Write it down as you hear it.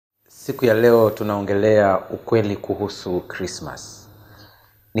Siku ya leo tunaongelea ukweli kuhusu Kris-MAS.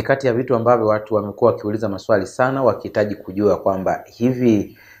 Ni kati ya vitu ambavyo watu wamekuwa wakiuliza maswali sana wakihitaji kujua kwamba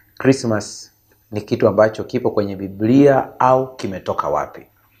hivi Kris-MAS ni kitu ambacho kipo kwenye Biblia au kimetoka wapi.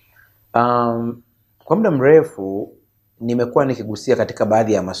 Kwa muda mrefu nimekuwa nikigusia katika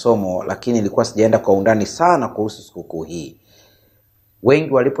baadhi ya masomo, lakini nilikuwa sijaenda kwa undani sana kuhusu sikukuu hii.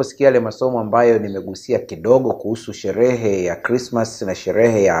 Wengi waliposikia yale masomo ambayo nimegusia kidogo kuhusu sherehe ya Kris-MAS na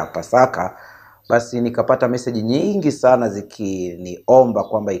sherehe ya Pasaka, basi nikapata message nyingi sana zikiniomba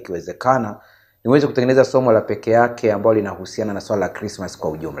kwamba ikiwezekana niweze kutengeneza somo la peke yake ambalo linahusiana na swala la Kris-MAS kwa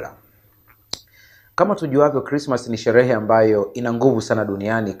ujumla. Kama tujuavyo, Kris-MAS ni sherehe ambayo ina nguvu sana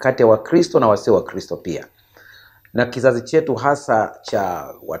duniani kati ya Wakristo na wasio Wakristo pia. Na kizazi chetu hasa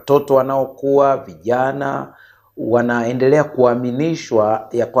cha watoto wanaokuwa, vijana, wanaendelea kuaminishwa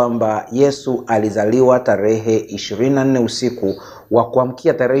ya kwamba Yesu alizaliwa tarehe 24 usiku wa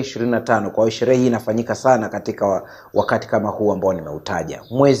kuamkia tarehe 25. Kwa hiyo sherehe hii inafanyika sana katika wakati kama huu ambao nimeutaja,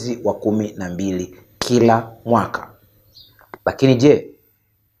 mwezi wa 12 kila mwaka. Lakini je,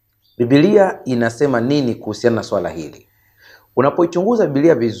 Biblia inasema nini kuhusiana na swala hili? Unapoichunguza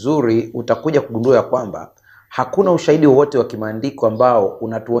Biblia vizuri utakuja kugundua ya kwamba hakuna ushahidi wowote wa kimaandiko ambao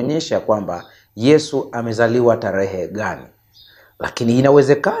unatuonyesha kwamba Yesu amezaliwa tarehe gani. Lakini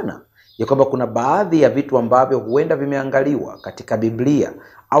inawezekana ya kwamba kuna baadhi ya vitu ambavyo huenda vimeangaliwa katika Biblia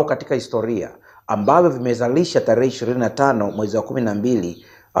au katika historia ambavyo vimezalisha tarehe 25 mwezi wa 12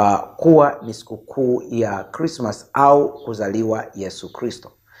 kuwa ni sikukuu ya Kris-MAS au kuzaliwa Yesu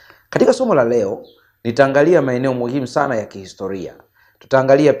Kristo. Katika somo la leo nitaangalia maeneo muhimu sana ya kihistoria.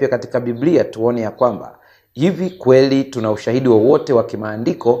 Tutaangalia pia katika Biblia tuone ya kwamba hivi kweli tuna ushahidi wowote wa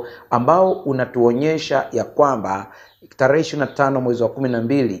kimaandiko ambao unatuonyesha ya kwamba tarehe 25 mwezi wa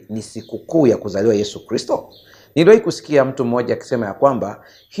 12 ni sikukuu ya kuzaliwa Yesu Kristo. Niliwahi kusikia mtu mmoja akisema ya kwamba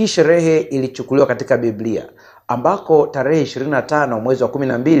hii sherehe ilichukuliwa katika Biblia ambako tarehe 25 mwezi wa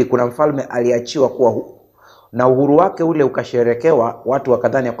 12 kuna mfalme aliachiwa kuwa na uhuru wake ule ukasherekewa, watu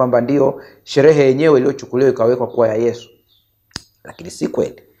wakadhani ya kwamba ndio sherehe yenyewe iliyochukuliwa ikawekwa kuwa ya Yesu. Lakini si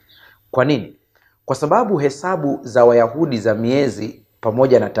kweli. Kwa nini? Kwa sababu hesabu za Wayahudi za miezi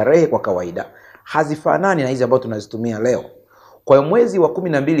pamoja na tarehe kwa kawaida hazifanani na hizi ambazo tunazitumia leo. Kwa hiyo mwezi wa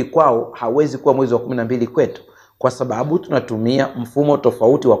 12 kwao hawezi kuwa mwezi wa 12 kwetu, kwa sababu tunatumia mfumo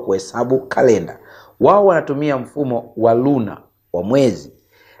tofauti wa kuhesabu kalenda. Wao wanatumia mfumo wa luna wa mwezi,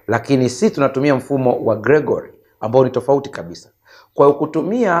 lakini sisi tunatumia mfumo wa Gregory ambao ni tofauti kabisa. Kwa hiyo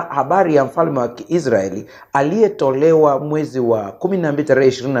kutumia habari ya mfalme wa Israeli aliyetolewa mwezi wa 12 tarehe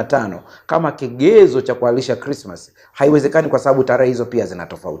 25 kama kigezo cha kualisha Kris-MAS haiwezekani, kwa sababu tarehe hizo pia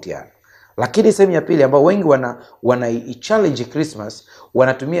zinatofautiana. Lakini sehemu ya pili ambao wengi wana challenge Kris-MAS,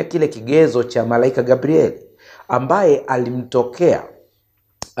 wanatumia kile kigezo cha malaika Gabriel ambaye alimtokea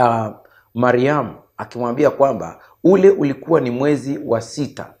Mariamu akimwambia kwamba ule ulikuwa ni mwezi wa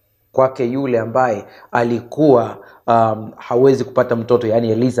 6 kwake yule ambaye alikuwa hawezi kupata mtoto,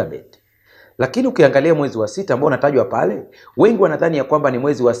 yani Elizabeth. Lakini ukiangalia mwezi wa 6 ambao unatajwa pale, wengi wanadhani ya kwamba ni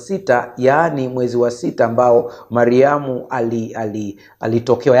mwezi wa 6, yani mwezi wa 6 ambao Mariamu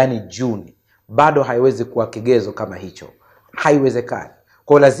alitokewa, yani Juni. Bado haiwezi kuwa kigezo kama hicho, haiwezekani.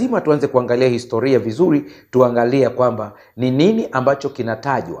 Kwa lazima tuanze kuangalia historia vizuri, tuangalia kwamba ni nini ambacho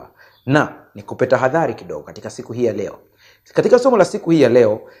kinatajwa. Na nikupe tahadhari kidogo katika siku hii ya leo. Katika somo la siku hii ya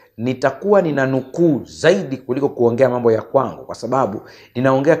leo nitakuwa ninanukuu zaidi kuliko kuongea mambo ya kwangu, kwa sababu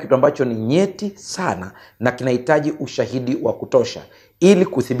ninaongea kitu ambacho ni nyeti sana na kinahitaji ushahidi wa kutosha ili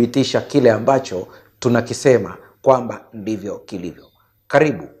kuthibitisha kile ambacho tunakisema kwamba ndivyo kilivyo.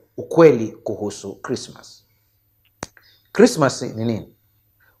 Karibu ukweli kuhusu Kris-MAS. Kris-MAS ni nini?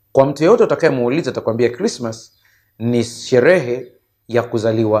 Kwa mtu yeyote utakayemuuliza atakwambia Kris-MAS ni sherehe ya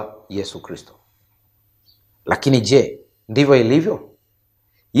kuzaliwa Yesu Kristo. Lakini je, ndivyo ilivyo?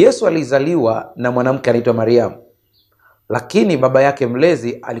 Yesu alizaliwa na mwanamke anaitwa Mariamu, lakini baba yake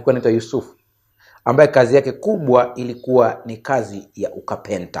mlezi alikuwa anaitwa Yusufu, ambaye kazi yake kubwa ilikuwa ni kazi ya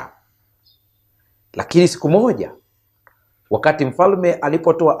ukapenta. Lakini siku moja, wakati mfalme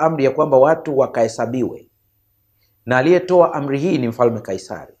alipotoa amri ya kwamba watu wakahesabiwe, na aliyetoa amri hii ni mfalme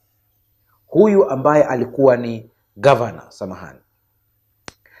Kaisari, huyu ambaye alikuwa ni governor,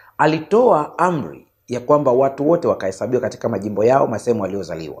 alitoa amri ya kwamba watu wote wakahesabiwa katika majimbo yao, masehemu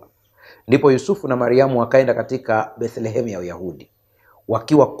waliozaliwa. Ndipo Yusufu na Mariamu wakaenda katika Bethlehem ya Uyahudi.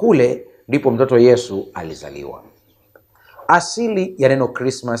 Wakiwa kule ndipo mtoto Yesu alizaliwa. Asili ya neno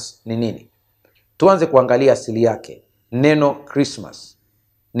Kris-MAS ni nini? Tuanze kuangalia asili yake. Neno Kris-MAS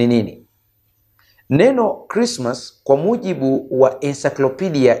ni nini? Neno Kris-MAS kwa mujibu wa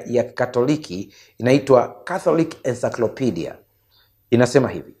encyclopedia ya Katoliki inaitwa Catholic Encyclopedia inasema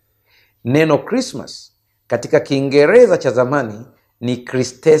hivi: Neno Kris-MAS katika Kiingereza cha zamani ni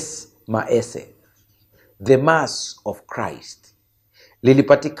Kris-MAS, the Mass of Christ.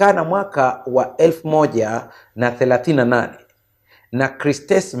 Lilipatikana mwaka wa 1138 na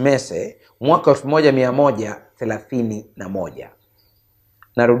Kris-MAS mwaka 1131.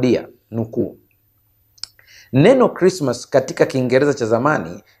 Narudia nukuu. Neno Kris-MAS katika Kiingereza cha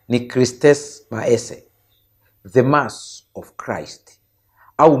zamani ni Kris-MAS, the Mass of Christ,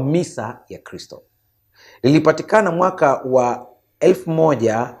 au misa ya Kristo. Lilipatikana mwaka wa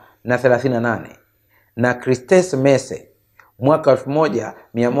 1138 na Kris-MAS mwaka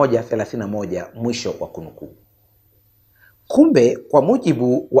 1131, mwisho wa kunukuu. Kumbe kwa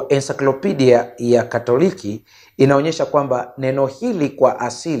mujibu wa encyclopedia ya Katoliki inaonyesha kwamba neno hili kwa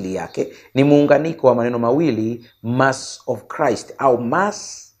asili yake ni muunganiko wa maneno mawili, Mass of Christ au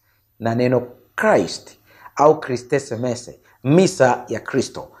Mass, na neno Christ au Kris-MAS, misa ya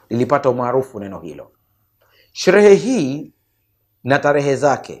Kristo. Lilipata umaarufu neno hilo. Sherehe hii na tarehe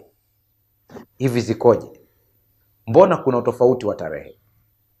zake hivi zikoje? Mbona kuna utofauti wa tarehe?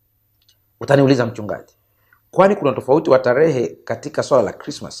 Utaniuliza mchungaji, kwani kuna tofauti wa tarehe katika swala la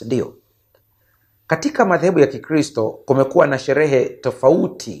Kris-MAS? Ndio. Katika madhehebu ya Kikristo kumekuwa na sherehe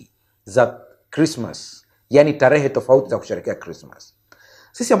tofauti za Kris-MAS, yani tarehe tofauti za kusherehekea Kris-MAS.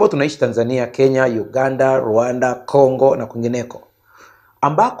 Sisi ambao tunaishi Tanzania, Kenya, Uganda, Rwanda, Kongo na kwingineko,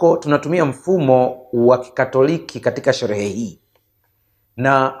 ambako tunatumia mfumo wa Kikatoliki katika sherehe hii,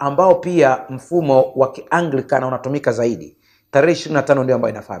 na ambao pia mfumo wa Kianglikana unatumika zaidi, tarehe 25 ndio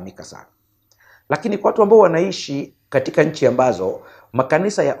ambayo inafahamika sana. Lakini kwa watu ambao wanaishi katika nchi ambazo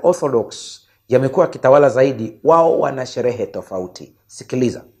makanisa ya Orthodox yamekuwa kitawala zaidi, wao wana sherehe tofauti.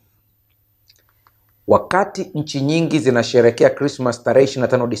 Sikiliza. Wakati nchi nyingi zinasherehekea Kris-MAS tarehe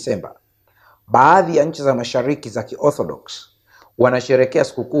 25 Disemba, baadhi ya nchi za mashariki za Ki-Orthodox wanasherehekea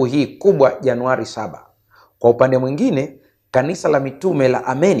sikukuu hii kubwa Januari 7. Kwa upande mwingine, kanisa la mitume la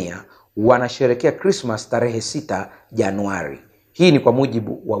Armenia wanasherehekea Kris-MAS tarehe 6 Januari. Hii ni kwa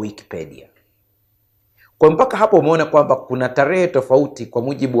mujibu wa Wikipedia. Kwa mpaka hapo umeona kwamba kuna tarehe tofauti kwa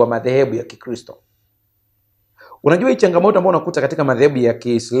mujibu wa madhehebu ya Kikristo. Unajua hii changamoto ambayo unakuta katika madhehebu ya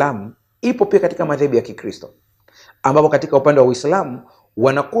Kiislamu ipo pia katika madhehebu ya Kikristo, ambapo katika upande wa Uislamu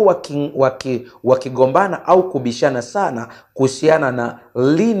wanakuwa wakigombana au kubishana sana kuhusiana na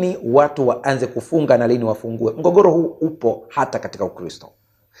lini watu waanze kufunga na lini wafungue. Mgogoro huu upo hata katika Ukristo.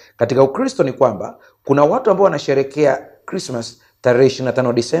 Katika Ukristo ni kwamba kuna watu ambao wanasherehekea Kris-MAS tarehe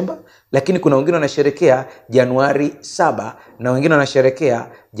 25 Disemba, lakini kuna wengine wanasherehekea Januari 7 na wengine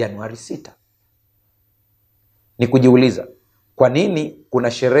wanasherehekea Januari 6. Ni kujiuliza, kwa nini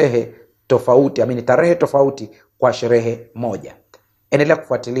kuna sherehe tofauti, tarehe tofauti kwa sherehe moja? Endelea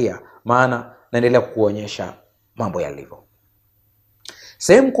kufuatilia, maana naendelea kukuonyesha mambo yalivyo.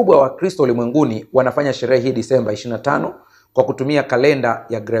 Sehemu kubwa wa Wakristo ulimwenguni wanafanya sherehe hii Disemba 25 kwa kutumia kalenda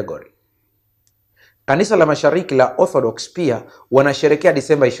ya Gregory. Kanisa la Mashariki la Orthodox pia wanasherehekea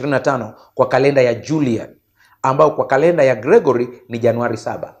Disemba 25 kwa kalenda ya Julian, ambao kwa kalenda ya Gregory ni Januari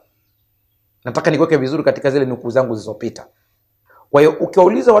 7. Nataka nikuweke vizuri katika zile nukuu zangu zilizopita. Kwa hiyo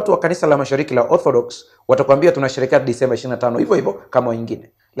ukiwauliza watu wa kanisa la Mashariki la Orthodox, watakwambia tunasherehekea Disemba 25 hivyo hivyo kama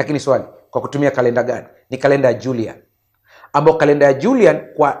wengine. Lakini swali, kwa kutumia kalenda gani? Ni kalenda ya Julian, ambao kalenda ya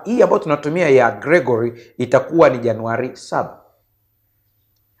Julian kwa hii ambayo tunatumia ya Gregory itakuwa ni Januari 7.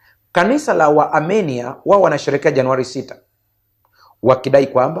 Kanisa la Waarmenia wao wanasherehekea Januari 6, wakidai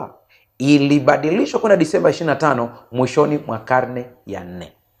kwamba ilibadilishwa kwenda Disemba 25 mwishoni mwa karne ya 4.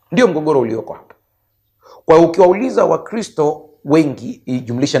 Ndio mgogoro ulioko hapa. Kwa ukiwauliza Wakristo wengi,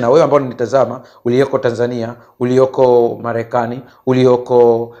 ijumlisha na wewe ambao unitazama, ulioko Tanzania, ulioko Marekani,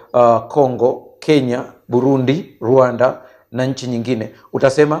 ulioko Kongo, Kenya, Burundi, Rwanda na nchi nyingine,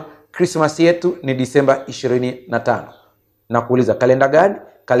 utasema Kris-MAS yetu ni Disemba 25. Na kuuliza kalenda gani?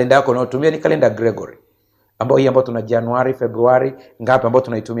 Kalenda yako unayotumia ni kalenda Gregory, ambao hii ambao tuna Januari, Februari, ngapi ambao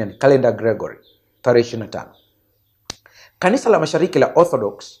tunaitumia ni kalenda Gregory, tarehe 25. Kanisa la Mashariki la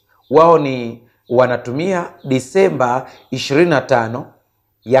Orthodox wao ni wanatumia Disemba 25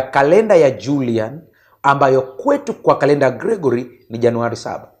 ya kalenda ya Julian, ambayo kwetu kwa kalenda Gregory ni Januari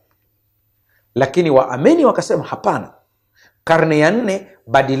 7. Lakini Waarmenia wakasema hapana, karne ya 4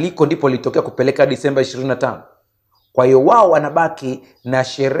 badiliko ndipo litokea kupeleka Disemba 25. Kwa hiyo wao wanabaki na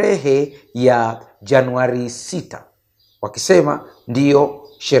sherehe ya Januari 6, wakisema ndiyo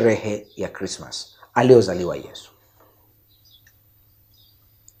sherehe ya Kris-MAS aliyozaliwa Yesu.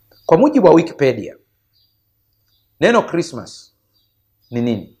 Kwa mujibu wa Wikipedia, neno Kris-MAS ni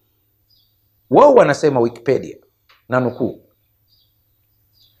nini? Wao wanasema Wikipedia, na nukuu,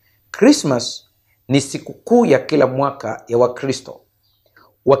 Kris-MAS ni sikukuu ya kila mwaka ya Wakristo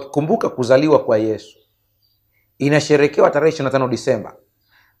wakikumbuka kuzaliwa kwa Yesu inasherehekewa tarehe 25 Disemba,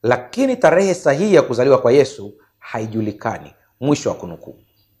 lakini tarehe sahihi ya kuzaliwa kwa Yesu haijulikani. Mwisho wa kunukuu.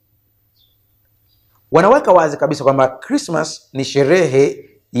 Wanaweka wazi kabisa kwamba Kris-Mass ni sherehe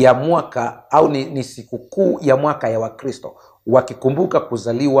ya mwaka au ni sikukuu ya mwaka ya Wakristo wakikumbuka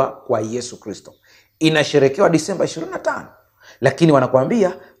kuzaliwa kwa Yesu Kristo. Inasherehekewa Disemba 25, lakini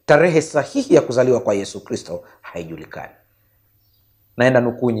wanakuambia tarehe sahihi ya kuzaliwa kwa Yesu Kristo haijulikani. Naenda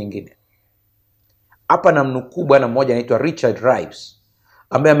nukuu nyingine. Hapa na mnukuu bwana mmoja anaitwa Richard Rives,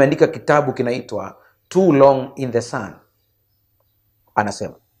 ambaye ameandika kitabu kinaitwa Too Long in the Sun.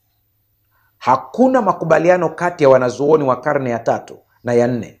 Anasema, hakuna makubaliano kati ya wanazuoni wa karne ya 3 na ya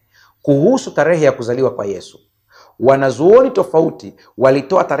 4 kuhusu tarehe ya kuzaliwa kwa Yesu. Wanazuoni tofauti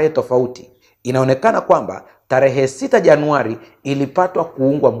walitoa tarehe tofauti. Inaonekana kwamba tarehe 6 Januari ilipatwa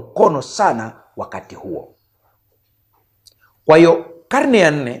kuungwa mkono sana wakati huo. Kwa hiyo karne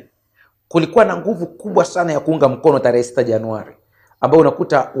ya 4 kulikuwa na nguvu kubwa sana ya kuunga mkono tarehe 6 Januari, ambao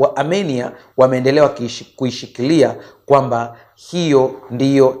unakuta wa Armenia wameendelea kuishikilia kwamba hiyo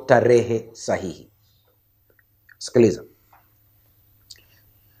ndiyo tarehe sahihi. Sikiliza.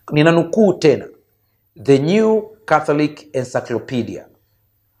 Ninanukuu tena The New Catholic Encyclopedia,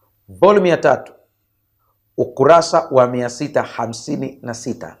 volume ya 3, ukurasa wa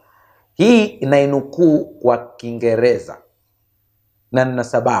 656. Hii inainukuu kwa Kiingereza na nina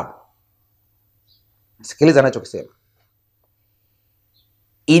sababu. Sikiliza anachokisema.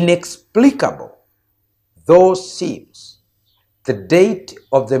 Inexplicable though seems, the date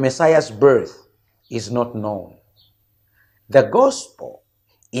of the Messiah's birth is not known. The gospel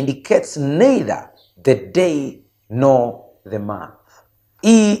indicates neither the day nor the month.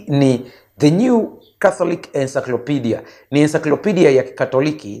 Hii ni The New Catholic Encyclopedia, ni encyclopedia ya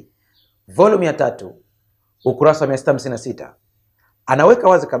Kikatoliki, volume ya 3, ukurasa 656. Anaweka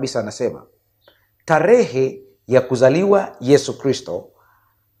wazi kabisa, anasema tarehe ya kuzaliwa Yesu Kristo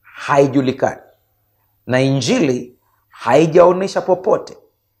haijulikani na Injili haijaonesha popote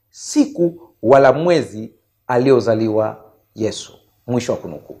siku wala mwezi aliozaliwa Yesu. Mwisho wa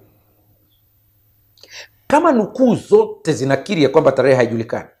kunukuu. Kama nukuu zote zinakiri ya kwamba tarehe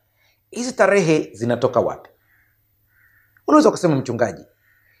haijulikani, hizi tarehe zinatoka wapi? Unaweza kusema, mchungaji,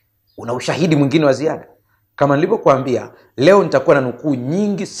 una ushahidi mwingine wa ziada? Kama nilivyokuambia, leo nitakuwa na nukuu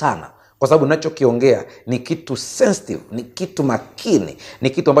nyingi sana, kwa sababu ninachokiongea ni kitu sensitive, ni kitu makini, ni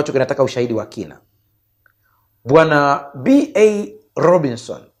kitu ambacho kinataka ushahidi wa kina. Bwana B.A.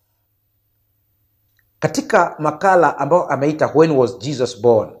 Robinson katika makala ambayo ameita When Was Jesus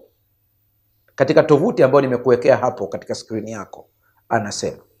Born, katika tovuti ambayo nimekuwekea hapo katika skrini yako,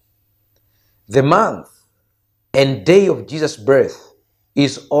 anasema the month and day of Jesus' birth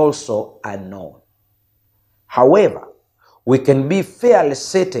is also unknown. However, we can be fairly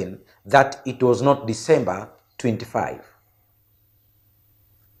certain that it was not December 25.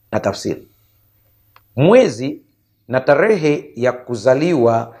 Na tafsiri, mwezi na tarehe ya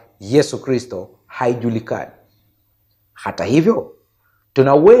kuzaliwa Yesu Kristo haijulikani. Hata hivyo,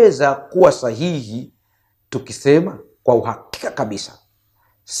 tunaweza kuwa sahihi tukisema kwa uhakika kabisa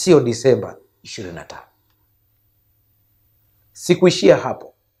sio Disemba 25. Sikuishia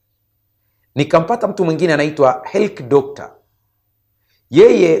hapo. Nikampata mtu mwingine anaitwa Health Doctor.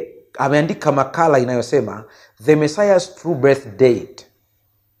 Yeye ameandika makala inayosema The Messiah's True Birth Date,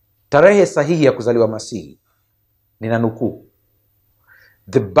 tarehe sahihi ya kuzaliwa Masihi. Ninanukuu,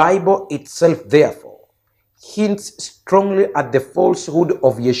 the Bible itself therefore hints strongly at the falsehood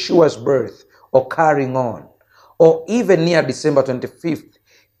of Yeshua's birth occurring on or even near December 25th,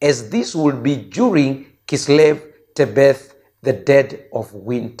 as this will be during Kislev Tebeth, the dead of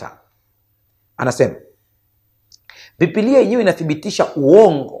winter. Anasema Biblia yenyewe inathibitisha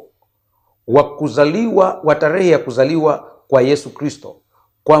uongo wa kuzaliwa, wa tarehe ya kuzaliwa kwa Yesu Kristo,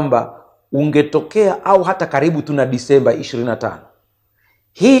 kwamba ungetokea au hata karibu tuna Disemba 25.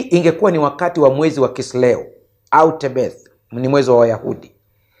 Hii ingekuwa ni wakati wa mwezi wa Kisleo au Tebeth, ni mwezi wa Wayahudi,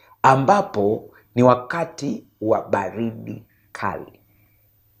 ambapo ni wakati wa baridi kali.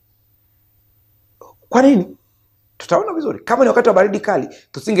 Kwa nini? Tutaona vizuri. Kama ni wakati wa baridi kali,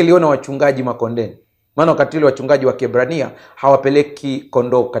 tusingeliona wachungaji makondeni. Maana wakati ule wachungaji wa Kiebrania hawapeleki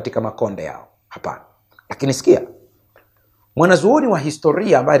kondoo katika makonde yao. Hapana. Lakini sikia, mwanazuoni wa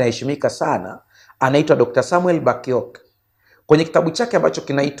historia ambaye anaheshimika sana anaitwa Dr. Samuel Bakiok, kwenye kitabu chake ambacho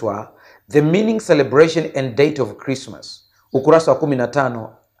kinaitwa The Meaning, Celebration and Date of Kris-MAS, ukurasa wa 15,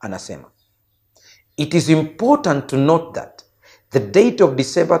 anasema it is important to note that the date of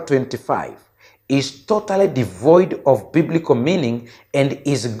December 25 is totally devoid of biblical meaning and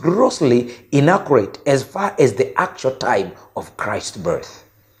is grossly inaccurate as far as the actual time of Christ's birth.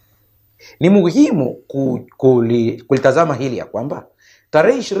 Ni muhimu kulitazama hili ya kwamba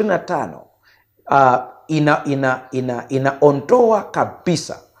tarehe 25 inaondoa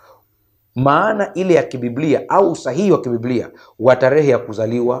kabisa maana ile ya kibiblia au usahihi wa kibiblia wa tarehe ya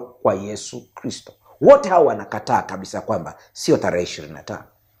kuzaliwa kwa Yesu Kristo. Wote hao wanakataa kabisa kwamba sio tarehe 25.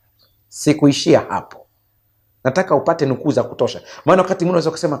 Sikuishia hapo. Nataka upate nukuu za kutosha. Maana wakati mwingine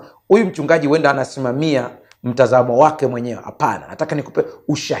unaweza kusema huyu mchungaji huenda anasimamia mtazamo wake mwenyewe. Hapana, nataka nikupe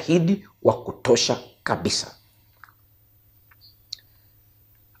ushahidi wa kutosha kabisa.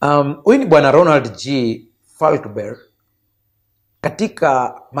 Huyu ni Bwana Ronald G. Falkenberg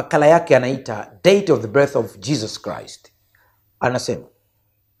katika makala yake anaita Date of the Birth of Jesus Christ. Anasema,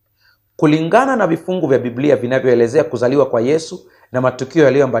 kulingana na vifungu vya Biblia vinavyoelezea kuzaliwa kwa Yesu na matukio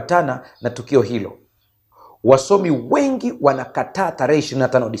yaliyoambatana na tukio hilo, wasomi wengi wanakataa tarehe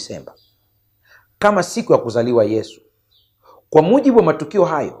 25 Disemba kama siku ya kuzaliwa Yesu. Kwa mujibu wa matukio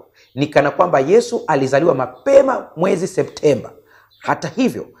hayo, ni kana kwamba Yesu alizaliwa mapema mwezi Septemba. Hata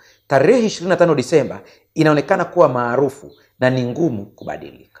hivyo, tarehe 25 Disemba inaonekana kuwa maarufu na ni ngumu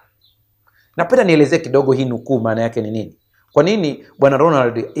kubadilika. Napenda nielezee kidogo hii nukuu maana yake ni nini. Kwa nini Bwana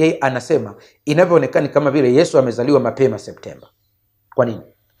Ronald yeye anasema inavyoonekana kama vile Yesu amezaliwa mapema Septemba? Kwa nini?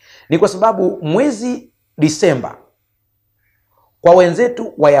 Ni kwa sababu mwezi Disemba kwa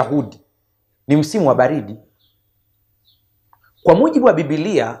wenzetu Wayahudi ni msimu wa baridi. Kwa mujibu wa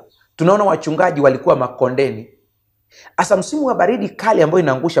Biblia tunaona wachungaji walikuwa makondeni. Asa msimu wa baridi kali ambayo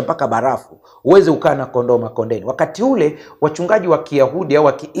inaangusha mpaka barafu, uweze ukaa na kondoo makondeni. Wakati ule wachungaji wa Kiyahudi au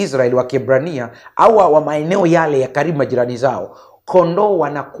wa Kiisraeli wa Kiebrania au wa maeneo yale ya karibu majirani zao, kondoo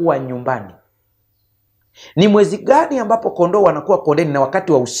wanakuwa nyumbani. Ni mwezi gani ambapo kondoo wanakuwa kondeni? Na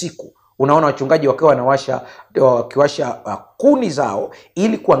wakati wa usiku unaona wachungaji wakiwa wakiwasha kuni zao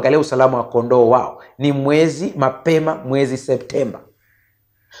ili kuangalia usalama wa kondoo wao. Ni mapema mwezi Septemba.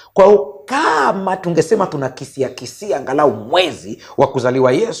 Kwa hiyo kama tungesema tunakisia angalau mwezi wa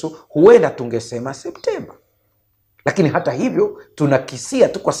kuzaliwa Yesu, huenda tungesema Septemba. Lakini hata hivyo tunakisia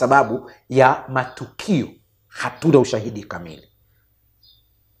tu kwa sababu ya matukio, hatuna ushahidi kamili.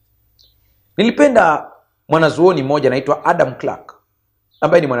 Nilipenda mwanazuoni mmoja anaitwa Adam Clark,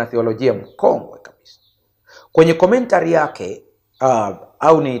 ambaye ni mwanatheolojia mkongwe kabisa. Kwenye commentary yake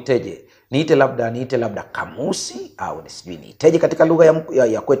au niite labda kamusi au sijui niiteje katika lugha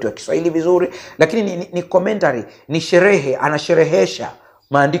ya kwetu ya Kiswahili vizuri, lakini ni commentary, ni sherehe, anasherehesha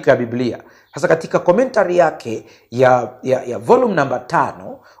maandiko ya Biblia. Sasa katika commentary yake ya volume number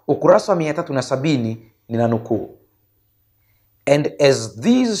 5 ukurasa wa 370 ninanukuu, "And as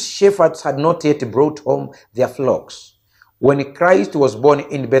these shepherds had not yet brought home their flocks when Christ was born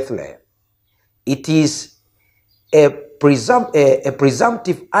in Bethlehem, it is a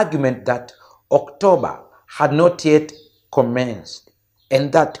presumptive argument that October had not yet commenced,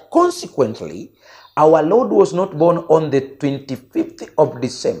 and that consequently our Lord was not born on the 25th of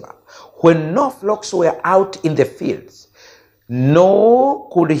December, when no flocks were out in the fields, nor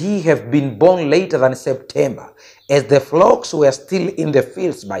could he have been born later than September, as the flocks were still in the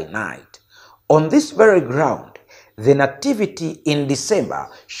fields by night. On this very ground, the nativity in December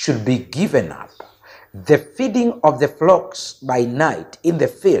should be given up. The feeding of the flocks by night in the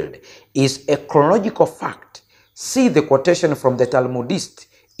field is a chronological fact. See the quotation from the Talmudist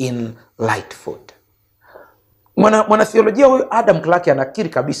in Lightfoot." Mwanatheolojia huyu Adam Clark anakiri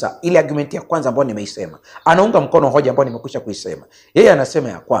kabisa ile argument ya kwanza ambayo nimeisema. Anaunga mkono hoja ambayo nimekwisha kuisema. Yeye anasema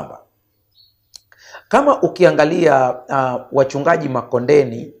ya kwamba kama ukiangalia wachungaji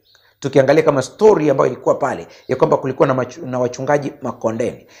makondeni, tukiangalia kama story ambayo ilikuwa pale ya kwamba kulikuwa na wachungaji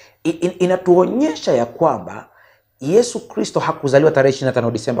makondeni, inatuonyesha ya kwamba Yesu Kristo hakuzaliwa tarehe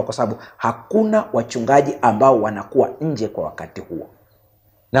 25 Disemba kwa sababu hakuna wachungaji ambao wanakuwa nje kwa wakati huo.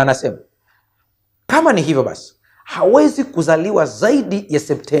 Na anasema kama ni hivyo basi hawezi kuzaliwa zaidi ya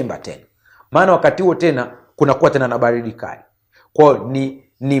Septemba tena, maana wakati huo tena kunakuwa tena na baridi kali. Kwa hiyo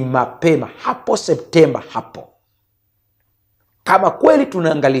ni mapema hapo Septemba hapo. Kama kweli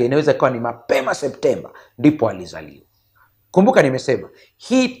tunaangalia, inaweza kuwa ni mapema Septemba ndipo alizaliwa. Kumbuka nimesema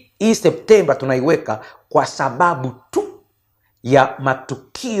hii Septemba tunaiweka kwa sababu tu ya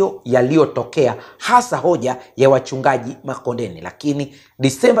matukio yaliyotokea, hasa hoja ya wachungaji makondeni, lakini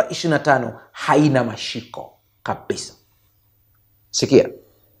Disemba 25 haina mashiko kabisa. Sikia,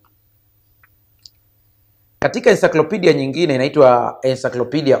 katika encyclopedia nyingine inaitwa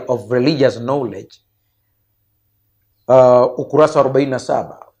Encyclopedia of Religious Knowledge, ukurasa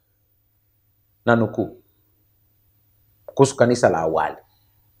 47 na nukuu kuhusu kanisa la awali,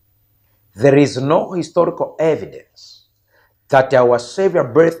 "There is no historical evidence that our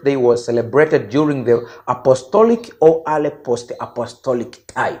Savior birthday was celebrated during the apostolic or early post-apostolic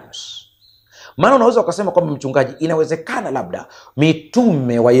times. Maana unaweza ukasema kwamba mchungaji, inawezekana labda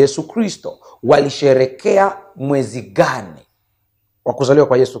mitume wa Yesu Kristo walisherekea mwezi gani wa kuzaliwa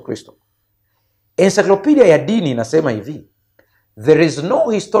kwa Yesu Kristo? Encyclopedia ya dini inasema hivi: there is no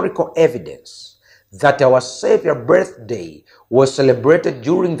historical evidence that our Savior birthday was celebrated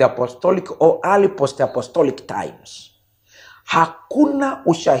during the apostolic or early post-apostolic times. Hakuna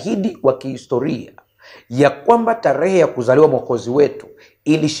ushahidi wa kihistoria ya kwamba tarehe ya kuzaliwa Mwokozi wetu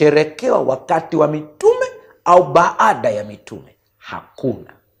ilisherekewa wakati wa mitume au baada ya mitume.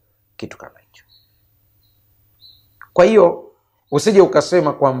 Hakuna kitu kama hicho. Kwa hiyo usije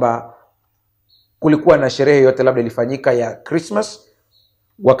ukasema kwamba kulikuwa na sherehe yote labda ilifanyika ya Kris-Mass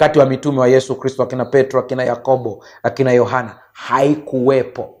wakati wa mitume wa Yesu Kristo, akina Petro, akina Yakobo, akina Yohana.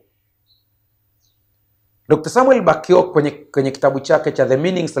 Haikuwepo. Dr. Samuel Bakio kwenye kitabu chake cha The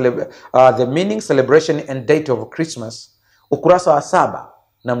Meaning, Celebration and Date of Kris-Mass, ukurasa wa 7,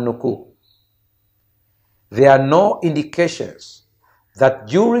 na mnukuu: there are no indications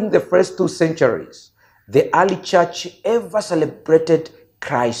that during the first 2 centuries the early church ever celebrated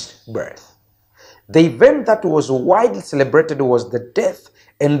Christ's birth. The event that was widely celebrated was the death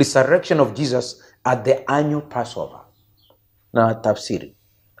and resurrection of Jesus at the annual Passover. Na tafsiri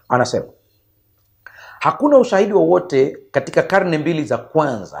anasema hakuna ushahidi wowote katika karne mbili za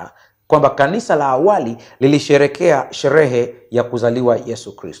kwanza kwamba kanisa la awali lilisherekea sherehe ya kuzaliwa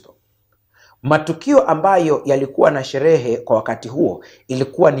Yesu Kristo. Matukio ambayo yalikuwa na sherehe kwa wakati huo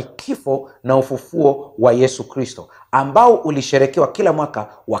ilikuwa ni kifo na ufufuo wa Yesu Kristo ambao ulisherekewa kila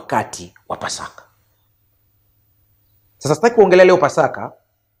mwaka wakati wa Pasaka. Sasa sitaki kuongelea leo Pasaka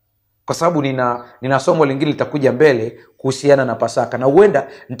kwa sababu nina somo lingine litakuja mbele kuhusiana na Pasaka, na huenda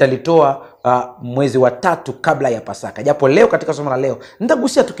nitalitoa mwezi wa 3 kabla ya Pasaka. Japo leo katika somo la leo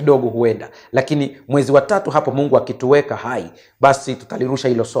nitagusia tu kidogo huenda, lakini mwezi wa 3 hapo Mungu akituweka hai basi tutalirusha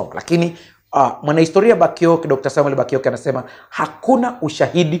hilo somo. Lakini mwanahistoria Bakioke, Dr. Samuel Bakioke, anasema hakuna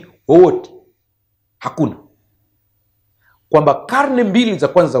ushahidi wowote, hakuna, kwamba karne mbili za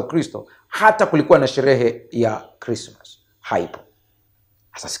kwanza za Ukristo hata kulikuwa na sherehe ya Kris-Mass. Haipo.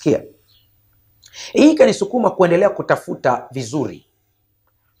 Sasa sikia, hii kanisukuma kuendelea kutafuta vizuri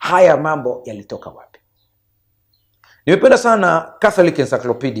haya mambo yalitoka wapi. Nimependa sana Catholic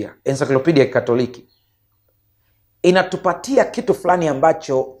Encyclopedia ya Katoliki. Inatupatia kitu fulani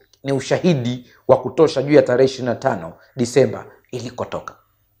ambacho ni ushahidi wa kutosha juu ya tarehe 25 Disemba ilikotoka.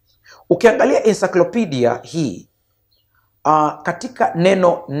 Ukiangalia encyclopedia hii, katika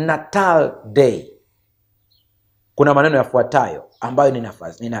neno Natal Day kuna maneno yafuatayo ambayo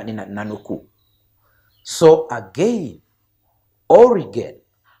ninanukuu: so again Origen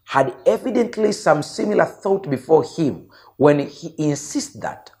had evidently some similar thought before him when he insists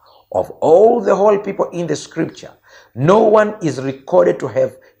that of all the whole people in the scripture, no one is recorded to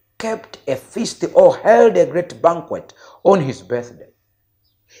have kept a feast or held a great banquet on his birthday.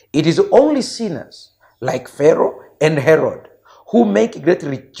 It is only sinners like Pharaoh and Herod who make great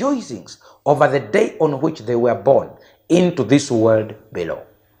rejoicings over the day on which they were born into this world below.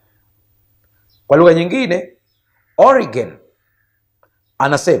 Kwa lugha nyingine, Origen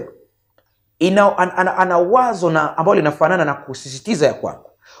anasema ana wazo na ambalo linafanana na kusisitiza ya kwamba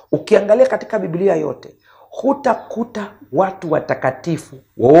ukiangalia katika Biblia yote hutakuta watu watakatifu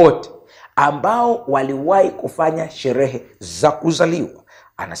wote ambao waliwahi kufanya sherehe za kuzaliwa.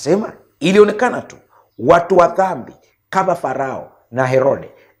 Anasema ilionekana tu watu wa dhambi kama Farao na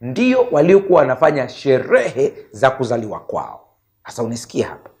Herode ndio waliokuwa wanafanya sherehe za kuzaliwa kwao. Sasa unisikia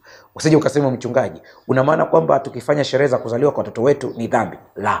hapa, usije ukasema mchungaji, una maana kwamba tukifanya sherehe za kuzaliwa kwa watoto wetu ni dhambi?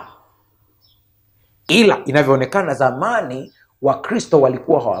 La. Ila inavyoonekana zamani Wakristo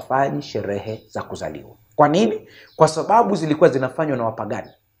walikuwa hawafanyi sherehe za kuzaliwa. Kwa nini? Kwa sababu zilikuwa zinafanywa na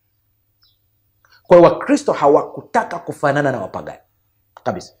wapagani. Kwa hiyo Wakristo hawakutaka kufanana na wapagani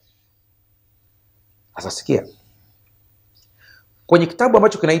kabisa. Sasa sikia, kwenye kitabu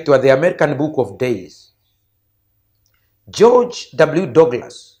ambacho kinaitwa The American Book of Days, George W.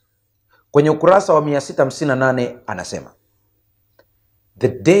 Douglas kwenye ukurasa wa 658 anasema the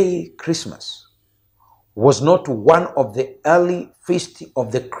day Kris-Mass was not one of the early feasts of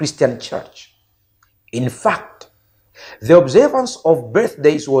the Christian church. In fact, the observance of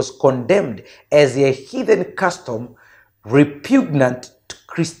birthdays was condemned as a heathen custom repugnant to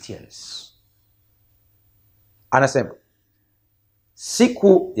Christians. Anasema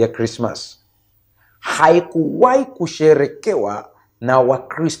siku ya Kris-Mass haikuwahi kusherekewa na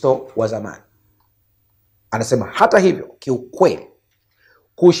Wakristo wa zamani. Anasema hata hivyo, kiukweli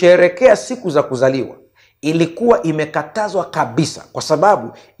kusherekea siku za kuzaliwa ilikuwa imekatazwa kabisa, kwa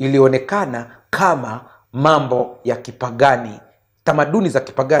sababu ilionekana kama mambo ya kipagani tamaduni za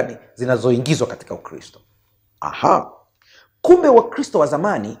kipagani zinazoingizwa katika Ukristo. Kumbe Wakristo wa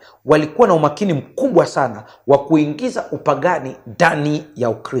zamani walikuwa na umakini mkubwa sana wa kuingiza upagani ndani ya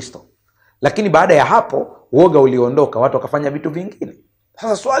Ukristo. Lakini baada ya hapo uoga uliondoka, watu wakafanya vitu vingine.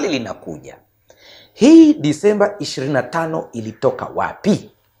 Sasa swali linakuja, hii Disemba 25 ilitoka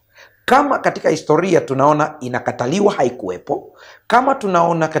wapi? Kama katika historia tunaona inakataliwa, haikuwepo. Kama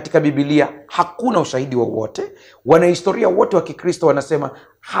tunaona katika Biblia hakuna ushahidi wowote. Wanahistoria wote wa Kikristo wanasema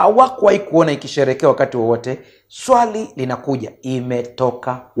hawakuwahi kuona ikisherehekewa wakati wowote. Swali linakuja,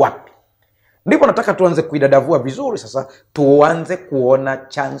 imetoka wapi? Ndipo nataka tuanze kuidadavua vizuri sasa, tuanze kuona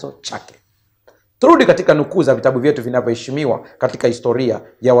chanzo chake. Turudi katika nukuu za vitabu vyetu vinavyoheshimiwa katika historia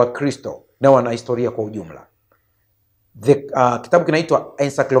ya Wakristo na wanahistoria kwa ujumla. Kitabu kinaitwa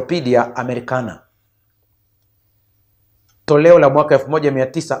Encyclopedia Americana, toleo la mwaka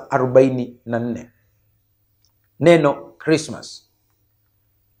 1944. Neno Kris-MAS,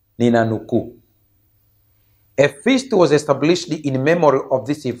 nina nukuu: A feast was established in memory of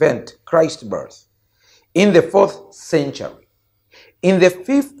this event, Christ's birth, in the 4th century. In the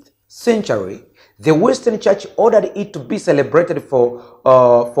 5th century, the Western Church ordered it to be celebrated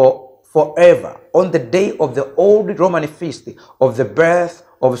forever on the day of the old Roman feast of the birth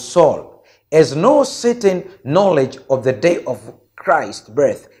of Saul, as no certain knowledge of the day of Christ's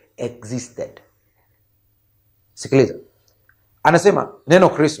birth existed. Sikiliza, anasema neno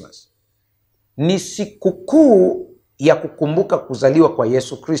Kris-MAS ni sikukuu ya kukumbuka kuzaliwa kwa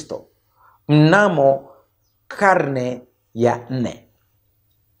Yesu Kristo mnamo karne ya 4.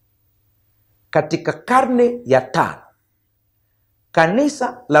 Katika karne ya 5,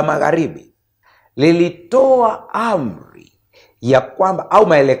 kanisa la magharibi lilitoa amri ya kwamba, au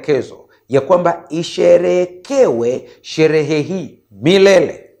maelekezo ya kwamba, isherehekewe sherehe hii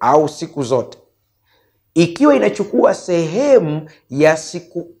milele au siku zote, ikiwa inachukua sehemu ya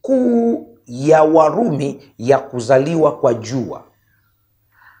sikukuu ya Warumi ya kuzaliwa kwa jua.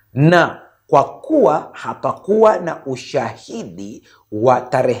 Na kwa kuwa hapakuwa na ushahidi wa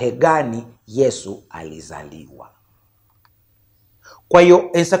tarehe gani Yesu alizaliwa, kwa hiyo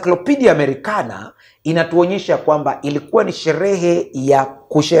Encyclopedia Americana inatuonyesha kwamba ilikuwa ni sherehe ya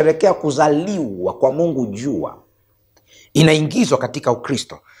kusherekea kuzaliwa kwa Mungu jua, inaingizwa katika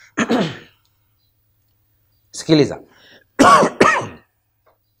Ukristo. Sikiliza.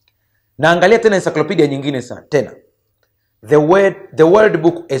 Naangalia tena encyclopedia nyingine sana tena, The World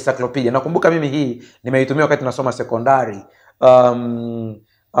Book Encyclopedia. Nakumbuka mimi hii nimeitumia wakati nasoma sekondari,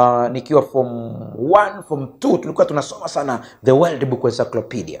 nikiwa form 1, form 2 tulikuwa tunasoma sana The World Book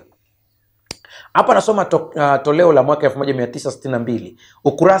Encyclopedia. Hapa nasoma toleo la mwaka 1962,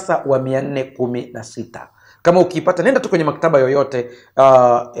 ukurasa wa 416. Kama ukipata, nenda tu kwenye maktaba yoyote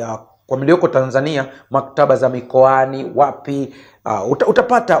kwa mlioko Tanzania, maktaba za mikoani, wapi,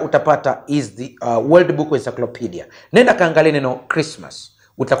 utapata is the World Book Encyclopedia. Nenda kaangalia neno Kris-MAS,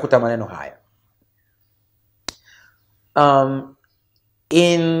 utakuta maneno haya.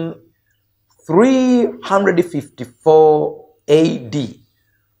 In 354 AD,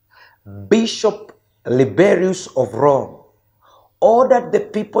 Bishop Liberius of Rome ordered the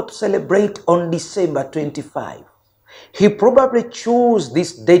people to celebrate on December 25. He probably chose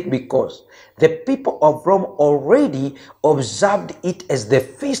this date because the people of Rome already observed it as the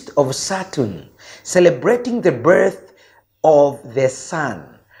feast of Saturn, celebrating the birth of the sun.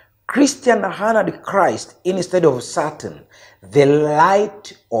 Christian honored Christ instead of Saturn, the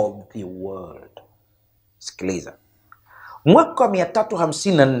light of the world. Sikiliza. Mwaka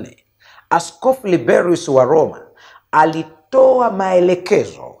 354, Askofu Liberius wa Roma alitoa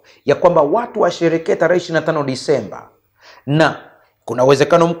maelekezo ya kwamba watu washerekee tarehe 25 Disemba, na kuna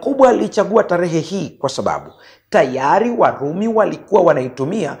uwezekano mkubwa alichagua tarehe hii kwa sababu tayari Warumi walikuwa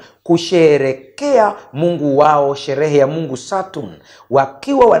wanaitumia kusherekea mungu wao, sherehe ya mungu Saturn,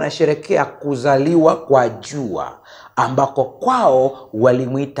 wakiwa wanasherekea kuzaliwa kwa jua, ambako kwao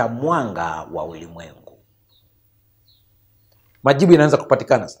walimuita mwanga wa ulimwengu. Majibu yanaanza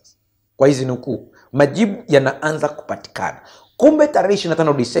kupatikana sasa. Kwa hizi nukuu, majibu yanaanza kupatikana. Kumbe tarehe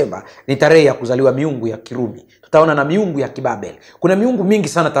 25 Disemba ni tarehe ya kuzaliwa miungu ya Kirumi. Tutaona na miungu ya Kibabeli. Kuna miungu mingi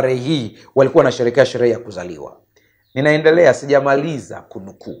sana tarehe hii walikuwa wanasherehekea sherehe ya kuzaliwa. Ninaendelea, sijamaliza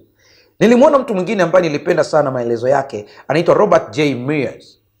kunukuu. Nilimwona mtu mwingine ambaye nilipenda sana maelezo yake, anaitwa Robert J.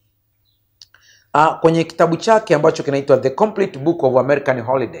 Myers. Kwenye kitabu chake ambacho kinaitwa The Complete Book of American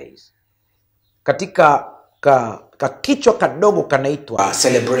Holidays, katika kichwa kadogo kanaitwa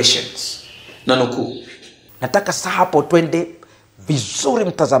Celebrations, na nukuu. Nataka sasa hapo twende vizuri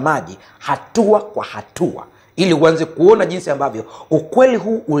mtazamaji, hatua kwa hatua, ili uanze kuona jinsi ambavyo ukweli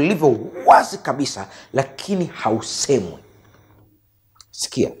huu ulivyo wazi kabisa, lakini hausemwi.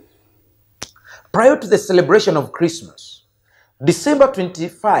 Sikia. Prior to the celebration of Christmas, December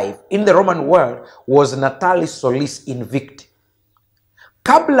 25 in the Roman world was Natalis Solis Invicti.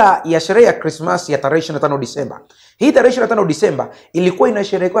 Kabla ya sherehe ya Kris-Mass ya tarehe 25 Disemba, hii tarehe 25 Disemba ilikuwa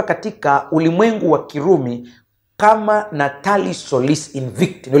inasherehekewa katika ulimwengu wa Kirumi kama Natalis Solis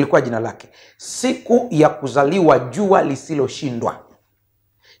Invicti, ndio ilikuwa jina lake, siku ya kuzaliwa jua lisiloshindwa.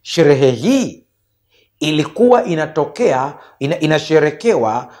 Sherehe hii ilikuwa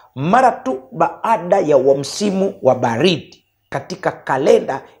inasherekewa mara tu baada ya msimu wa baridi katika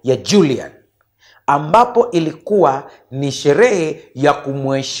kalenda ya Julian, ambapo ilikuwa ni sherehe ya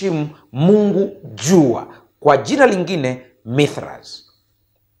kumheshimu Mungu jua, kwa jina lingine Mithras.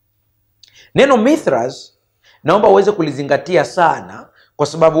 Neno Mithras naomba uweze kulizingatia sana, kwa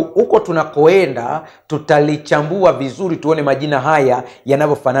sababu huko tunakoenda tutalichambua vizuri, tuone majina haya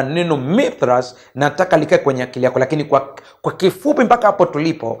yanavyofanana. Neno Mithras nataka likae kwenye akili yako, lakini kwa kifupi mpaka hapo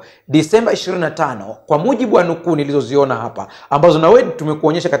tulipo, Disemba 25 kwa mujibu wa nukuu nilizoziona hapa, ambazo na wewe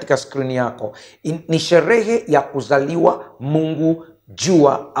tumekuonyesha katika skrini yako, ni sherehe ya kuzaliwa Mungu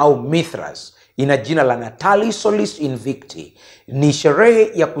jua au Mithras. Ina jina la Natalis Solis Invicti. Ni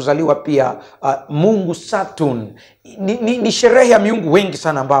sherehe ya kuzaliwa pia Mungu Saturn. Ni sherehe ya miungu wengi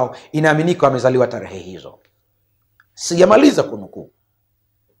sana ambao inaaminika wamezaliwa tarehe hizo. Sijamaliza kunukuu.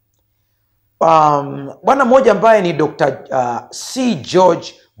 Bwana mmoja ambaye ni Dr. C.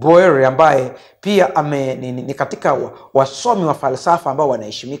 George Boere, ambaye pia ni katika wasomi wa falsafa ambao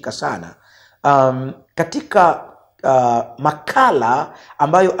wanaheshimika sana, katika makala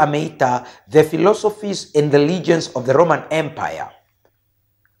ambayo ameita The Philosophies and the Legends of the Roman Empire,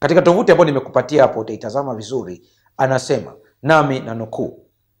 katika tovuti ambayo nimekupatia hapo, utaitazama vizuri, anasema, nami na nukuu: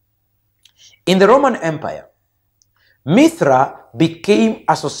 In the Roman Empire, Mithra became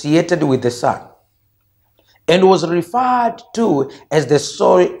associated with the sun and was referred to as the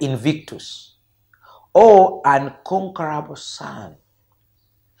Sol Invictus, or unconquerable sun.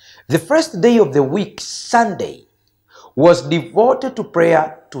 The first day of the week, Sunday, was devoted to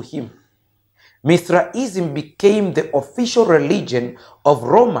prayer to him. Mithraism became the official religion of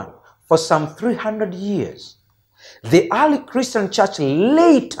Rome for some 300 years. The early Christian church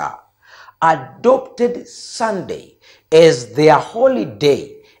later adopted Sunday as their holy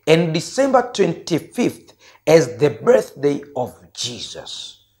day and December 25th as the birthday of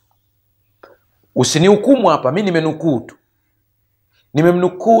Jesus. Usinihukumu hapa, mimi nimenukuu tu.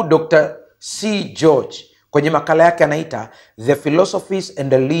 Nimemnukuu Dr. C. George kwenye makala yake anaita The Philosophies and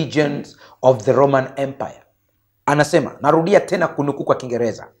the Legends of the Roman Empire. Anasema, narudia tena kunukuu kwa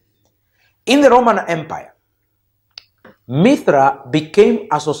Kiingereza: In the Roman Empire, Mithra became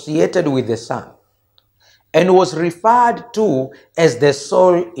associated with the sun and was referred to as the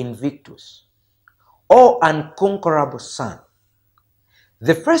Sol Invictus, or unconquerable sun.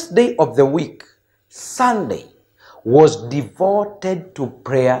 The first day of the week, Sunday, was devoted to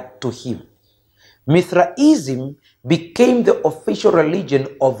prayer to him. Mithraism became the official religion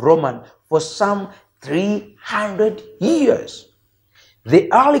of Rome for some 300 years. The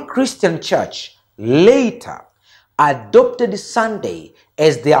early Christian church later adopted Sunday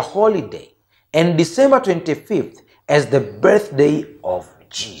as their holiday and December 25th as the birthday of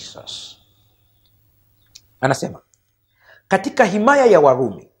Jesus. Anasema, katika himaya ya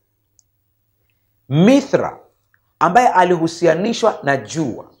Warumi, Mithra ambaye alihusianishwa na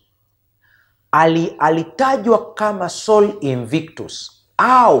jua alitajwa kama Sol Invictus,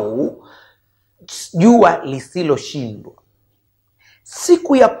 au jua lisiloshindwa.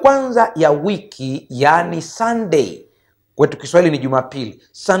 Siku ya kwanza ya wiki, yani Sunday, kwetu Kiswahili ni Jumapili.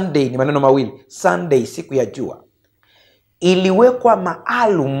 Sunday ni maneno mawili, Sunday siku ya jua, iliwekwa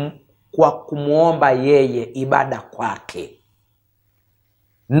maalum kwa kumuomba yeye, ibada kwake.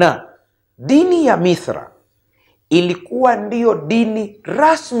 Na dini ya Mithra ilikuwa ndiyo dini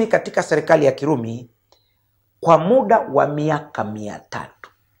rasmi katika serikali ya Kirumi kwa muda wa miaka 300.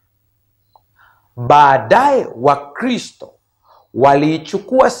 Baadaye Wakristo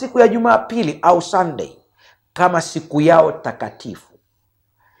waliichukua siku ya Jumapili au Sunday kama siku yao takatifu,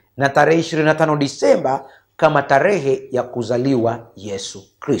 na tarehe 25 Disemba kama tarehe ya kuzaliwa Yesu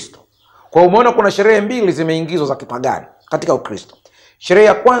Kristo. Kwa umeona kuna sherehe mbili zimeingizwa za kipagani katika Ukristo. Sherehe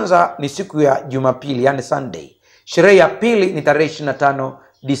ya kwanza ni siku ya Jumapili, yani Sunday. Sherehe ya pili ni tarehe 25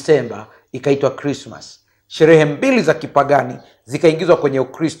 Disemba, ikaitwa Kris-Mass. Sherehe mbili za kipagani zikaingizwa kwenye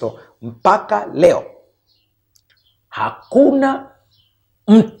Ukristo. Mpaka leo hakuna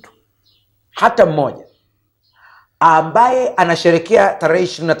mtu hata mmoja ambaye anasherekea tarehe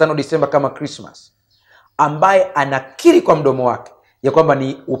 25 Disemba kama Kris-Mass ambaye anakiri kwa mdomo wake ya kwamba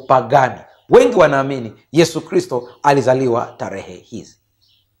ni upagani. Wengi wanaamini Yesu Kristo alizaliwa tarehe hizi.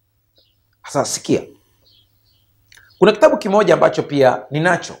 Sasa sikia. Kuna kitabu kimoja ambacho pia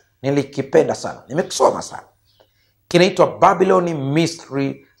ninacho, nilikipenda sana, nimekisoma sana. Kinaitwa Babylon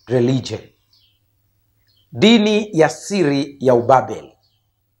Mystery Religion. Dini ya siri ya Ubabeli.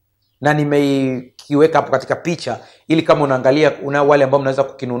 Na nimekiweka hapo katika picha ili kama unaangalia, una wale ambao mnaweza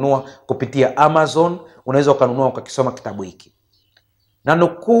kukinunua kupitia Amazon, unaweza ukanunua ukakisoma kitabu hiki. Na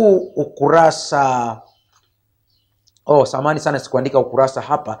nukuu ukurasa, samahani sana sikuandika ukurasa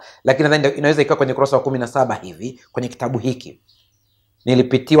hapa, lakini nadhani inaweza ikawa kwenye ukurasa wa 17 hivi kwenye kitabu hiki.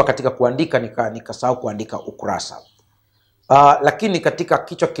 Nilipitiwa katika kuandika nikasahau kuandika ukurasa. Lakini katika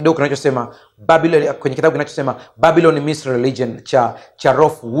kichwa kidogo kinachosema Babylon, kwenye kitabu kinachosema Babylon Mystery Religion cha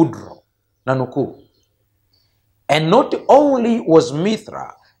Rolf Woodrow, na nukuu, and not only was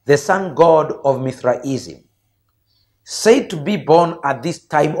Mithra the sun god of Mithraism, said to be born at this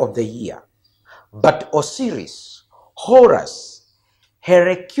time of the year, but Osiris, Horus,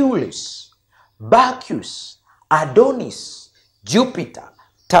 Hercules, Bacchus, Adonis, Jupiter,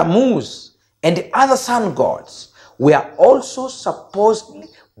 Tammuz, and other sun gods were also supposedly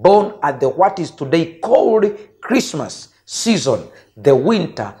born at the what is today called Kris-Mass season, the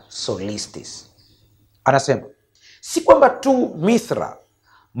winter solstice. Anasema si kwamba tu Mithra,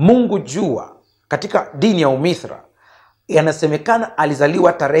 mungu jua, katika dini ya Umithra yanasemekana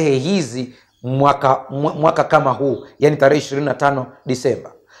alizaliwa tarehe hizi mwaka kama huu, yani tarehe 25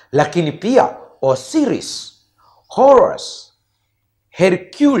 Disemba, lakini pia Osiris, Horus,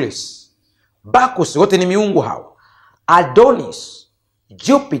 Hercules, Bacchus, wote ni miungu hawa, Adonis,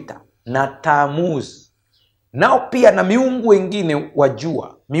 Jupiter na Tammuz, nao pia na miungu wengine wa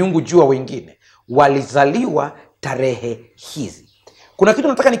jua, miungu jua wengine walizaliwa tarehe hizi. Kuna kitu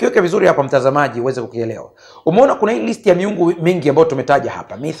nataka nikiweke vizuri hapa mtazamaji uweze kukielewa. Umeona kuna hii list ya miungu mingi ambayo tumetaja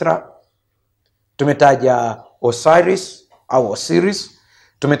hapa. Mithra, tumetaja Osiris au Osiris,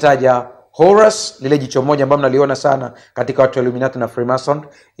 tumetaja Horus, lile jicho moja ambalo mnaliona sana katika watu wa Illuminati na Freemason,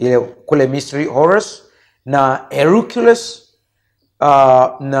 ile kule Misri, Horus, na Hercules,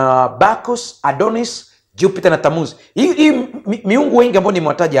 na Bacchus, Adonis, Jupiter na Tammuz. Hii miungu wengi ambao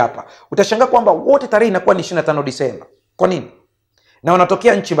nimewataja hapa, utashangaa kwamba wote tarehe inakuwa ni 25 Disemba. Kwa nini? Na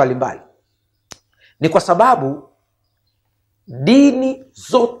wanatokea nchi mbalimbali. Ni kwa sababu dini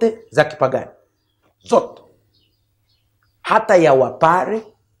zote za kipagani, zote, hata ya Wapare,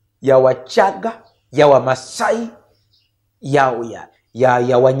 ya Wachaga, ya Wamasai,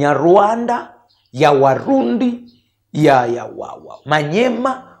 ya Wanyarwanda, ya Warundi, ya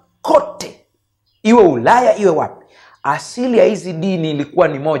Manyema, kote, iwe Ulaya iwe wapi, asili ya hizi dini ilikuwa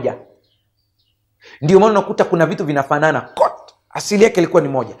ni moja. Ndio maana unakuta kuna vitu vinafanana kote, asili yake ilikuwa ni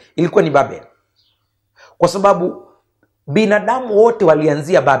moja, ilikuwa ni Babel. Kwa sababu binadamu wote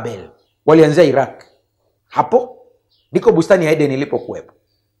walianzia Babel, walianzia Iraq. Hapo ndiko bustani ya Eden ilipokuwepo.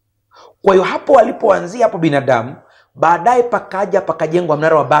 Kwa hiyo hapo walipoanzia hapo binadamu, baadaye pakajengwa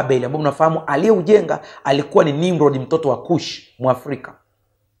mnara wa Babel ambao unafahamu aliyeujenga alikuwa ni Nimrod, mtoto wa Kush, Mwafrika.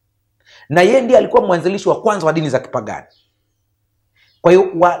 Na yeye ndiye alikuwa mwanzilishi wa kwanza wa dini za kipagani. Kwa hiyo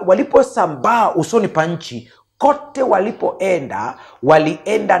waliposambaa usoni pa nchi, kote walipoenda,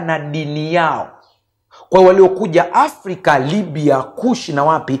 walienda na dini yao. Kwa hiyo waliokuja Afrika, Libya, Kush na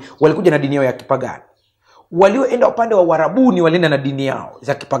wapi, walikuja na dini yao ya kipagani. Walioenda upande wa Warabuni walienda na dini yao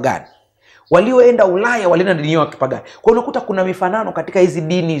za kipagani. Walioenda Ulaya walienda na dini yao ya kipagani. Kwa hiyo unakuta kuna mifanano katika hizi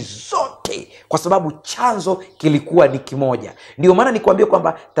dini zote, kwa sababu chanzo kilikuwa ni kimoja. Ndio maana nikwambia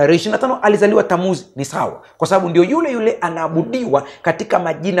kwamba tarehe 25 alizaliwa Tammuz ni sawa, kwa sababu ndio yule yule anaabudiwa katika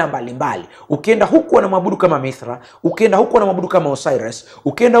majina mbalimbali. Ukienda huku wanamwabudu kama Mithra, ukienda huku wanamwabudu kama Osiris,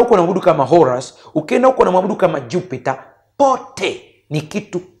 ukienda huku wanamwabudu kama Horus, ukienda huku wanamwabudu kama Jupiter, pote ni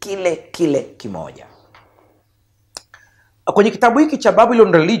kitu kile kile kimoja. Kwenye kitabu hiki cha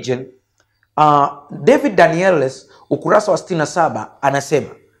Babylon Religion, David Danielis ukurasa wa 67 anasema,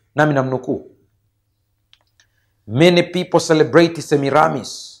 nami namnukuu, many people celebrate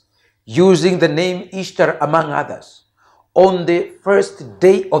Semiramis using the name Easter among others on the first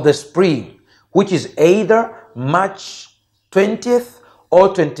day of the spring, which is either March 20th or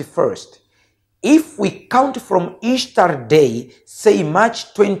 21st. If we count from Easter day, say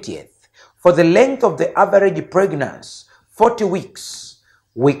March 20th, for the length of the average pregnancy, 40 weeks,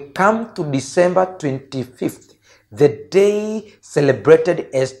 we come to December 25th, the day celebrated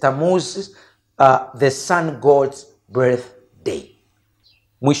as Tammuz, the sun god's birthday.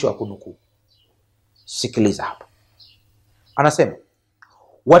 Mwisho wa kunukuu. Sikiliza hapa. Anasema,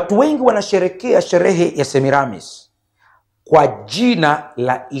 watu wengi wanasherekea sherehe ya Semiramis kwa jina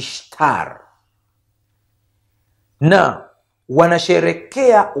la Ishtar, na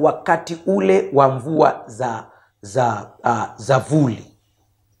wanasherekea wakati ule wa mvua za vuli.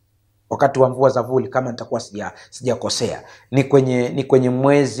 wakati wa mvua za vuli, kama nitakuwa sijakosea. Ni kwenye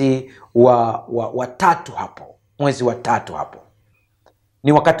mwezi wa tatu hapo. Mwezi wa tatu hapo.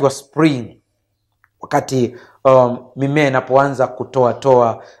 Ni wakati wa spring. Wakati mimea inapoanza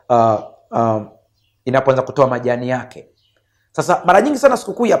inapoanza kutoa majani yake. Sasa mara nyingi sana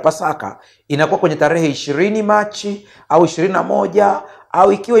sikukuu ya Pasaka inakuwa kwenye tarehe 20 Machi au 21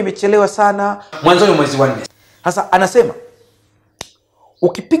 au ikiwa imechelewa sana mwanzoni mwezi wa 4. Sasa anasema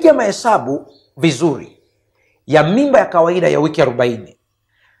ukipiga mahesabu vizuri ya mimba ya kawaida ya wiki 40,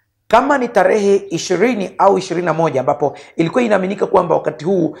 kama ni tarehe 20 au 21 ambapo ilikuwa inaaminika kwamba wakati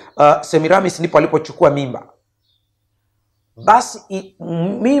huu Semiramis ndipo alipochukua mimba, basi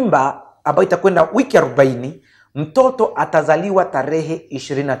mimba ambayo itakwenda wiki 40, mtoto atazaliwa tarehe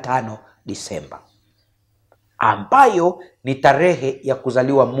 25 Disemba, ambayo ni tarehe ya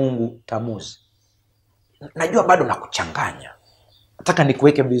kuzaliwa Mungu Tamuzi. Najua bado nakuchanganya, nataka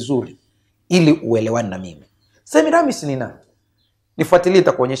nikuweke vizuri ili uelewane na mimi. Semiramis ni nani? Nifuatilie,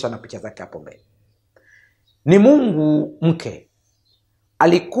 nitakuonyesha na picha zake hapo mbele. Ni mungu mke,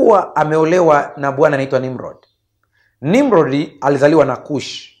 alikuwa ameolewa na bwana anaitwa Nimrod. Nimrod alizaliwa na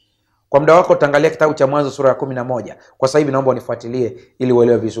Kush. Kwa muda wako utaangalia kitabu cha Mwanzo sura ya 11. Kwa sasa hivi naomba unifuatilie ili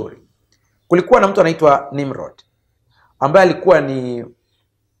uelewe vizuri. Kulikuwa na mtu anaitwa Nimrod ambaye alikuwa ni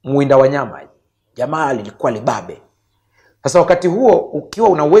muwinda wanyama. Jamaa alikuwa libabe. Sasa wakati huo ukiwa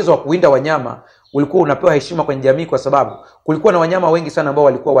una uwezo wa kuwinda wanyama, ulikuwa unapewa heshima kwenye jamii, kwa sababu kulikuwa na wanyama wengi sana ambao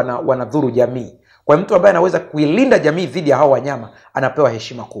walikuwa wanadhuru jamii. Kwa mtu ambaye anaweza kuilinda jamii dhidi ya hao wanyama, anapewa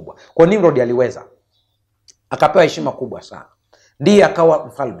heshima kubwa. Kwa Nimrod aliweza, akapewa heshima kubwa sana. Ndiye akawa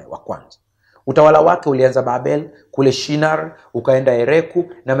mfalme wa kwanza. Utawala wake ulianza Babel, kule Shinar, ukaenda Ereku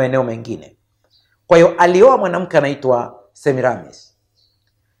na maeneo mengine. Kwa hiyo alioa mwanamke anaitwa Semiramis.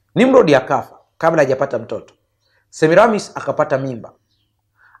 Nimrod akafa kabla hajapata mtoto. Semiramis akapata mimba.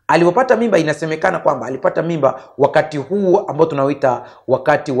 Alipopata mimba, inasemekana kwamba alipata mimba wakati huu ambao tunaoita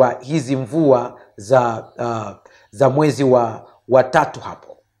wakati wa hizi mvua za mwezi wa tatu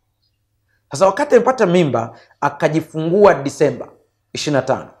hapo. Sasa wakati alipata mimba, akajifungua Disemba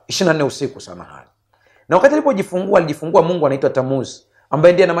 24 usiku samahani. Na wakati alipojifungua, alijifungua Mungu anaitwa Tamuzi,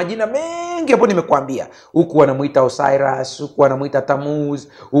 ambaye ndiye ana majina mengi hapo nimekuambia. Huku wanamuita Osiris, huku wanamuita Tamuz,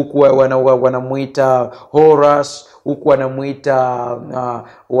 huku wanamuita Horus, huku wanamuita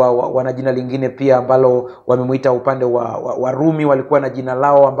wana jina lingine pia ambalo wamemuita upande wa Rumi, walikuwa na jina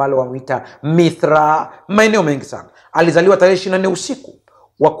lao ambalo wamemuita Mithra, maeneo mengi sana. Alizaliwa tarehe 24 usiku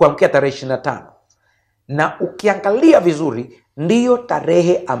wa kuamkia tarehe 25. Na ukiangalia vizuri ndiyo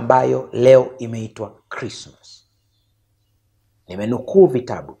tarehe ambayo leo imeitwa Kris-MAS. Nimenukuu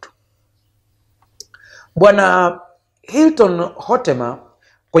vitabu tu. Bwana Hilton Hotema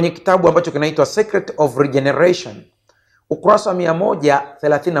kwenye kitabu ambacho kinaitwa Secret of Regeneration, ukurasa wa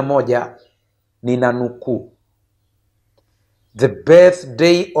 131, ninanukuu: The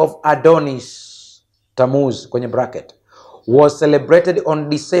birthday of Adonis Tammuz kwenye bracket was celebrated on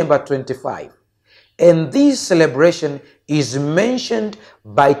December 25. And this celebration is mentioned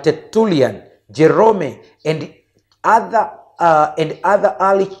by Tertullian, Jerome, and other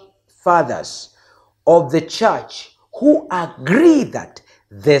early fathers of the church who agree that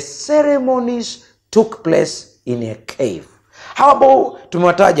the ceremonies took place in a cave. How about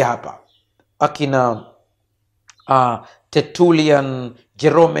tumewataja hapa akina Tertullian,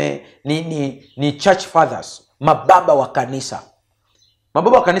 Jerome, ni church fathers, mababa wa kanisa.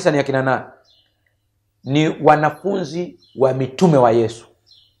 Mababa wa kanisa ni akina nani? Ni wanafunzi wa mitume wa Yesu.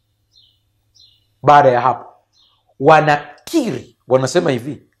 Baada ya hapo wanakiri, wanasema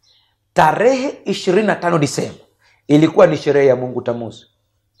hivi, tarehe 25 Disemba ilikuwa ni sherehe ya Mungu Tamuzi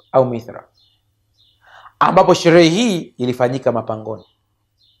au Mithra, ambapo sherehe hii ilifanyika mapangoni.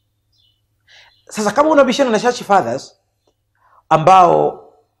 Sasa kama unabishana na church fathers ambao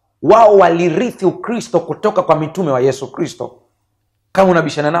wao walirithi Ukristo kutoka kwa mitume wa Yesu Kristo, kama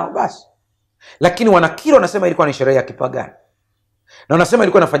unabishana nao basi. Lakini wanakiri, wanasema ilikuwa ni sherehe ya kipagani, na wanasema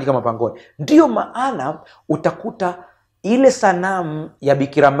ilikuwa inafanyika mapangoni. Ndiyo maana utakuta ile sanamu ya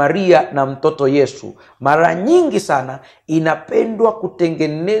Bikira Maria na mtoto Yesu mara nyingi sana inapendwa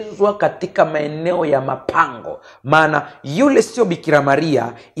kutengenezwa katika maeneo ya mapango. Maana yule sio Bikira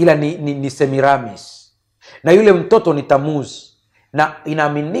Maria, ila ni Semiramis, na yule mtoto ni Tamuzi, na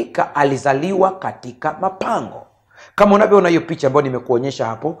inaaminika alizaliwa katika mapango. Kama unavyoona hiyo picha ambayo nimekuonyesha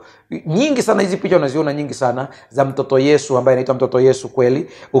hapo, nyingi sana hizi picha unaziona nyingi sana za mtoto Yesu ambaye anaitwa mtoto Yesu kweli.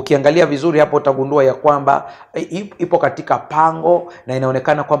 Ukiangalia vizuri hapo utagundua ya kwamba ipo katika pango na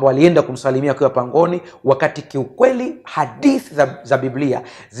inaonekana kwamba walienda kumsalimia kwa pangoni, wakati kiukweli hadithi za Biblia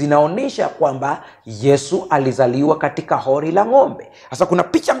zinaonyesha kwamba Yesu alizaliwa katika hori la ng'ombe. Sasa kuna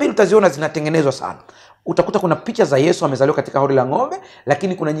picha mbili utaziona zinatengenezwa sana. Utakuta kuna picha za Yesu amezaliwa katika hori la ng'ombe,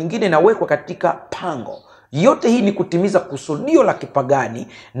 lakini kuna nyingine inawekwa katika pango. Yote hii ni kutimiza kusudio la kipagani,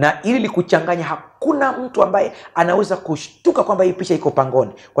 na ili kuchanganya. Hakuna mtu ambaye anaweza kushtuka kwamba hii picha iko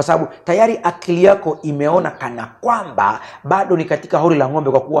pangoni, kwa sababu tayari akili yako imeona kana kwamba bado ni katika hori la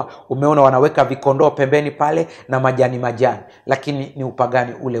ng'ombe, kwa kuwa umeona wanaweka vikondoo pembeni pale na majani, lakini ni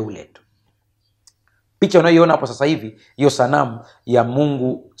upagani ule ule tu. Picha unayoiona hapo sasa hivi, hiyo sanamu ya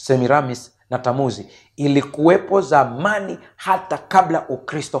Mungu Semiramis na Tamuzi ilikuwepo zamani hata kabla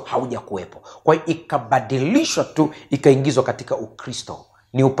Ukristo hauja kuwepo. Kwa hiyo ikabadilishwa tu ikaingizwa katika Ukristo.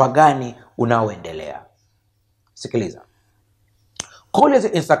 Ni upagani unaoendelea. Sikiliza. College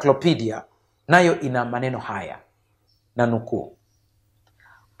Encyclopedia nayo ina maneno haya na nukuu.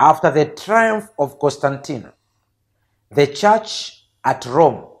 After the triumph of Constantine, the church at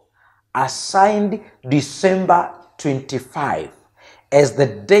Rome assigned December 25 as the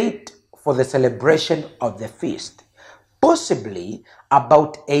date for the celebration of the feast, possibly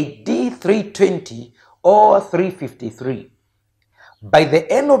about AD 320 or 353. By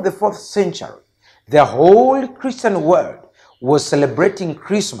the end of the 4th century, the whole Christian world was celebrating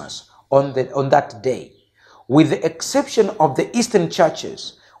Christmas on that day, with the exception of the Eastern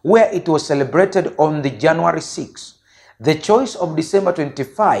churches, where it was celebrated on the January 6th. The choice of December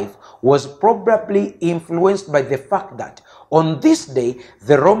 25 was probably influenced by the fact that on this day,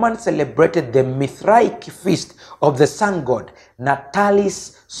 the Romans celebrated the Mithraic feast of the sun god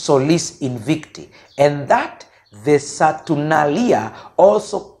Natalis Solis Invicti, and that the Saturnalia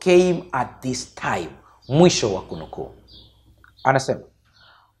also came at this time. Mwisho wa kunukuu. Anasema,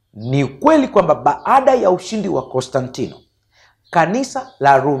 ni kweli kwamba baada ya ushindi wa Konstantino, kanisa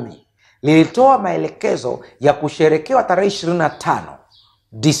la Rumi lilitoa maelekezo ya kusherekewa tarehe 25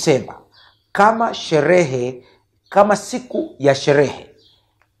 Disemba kama sherehe, kama siku ya sherehe.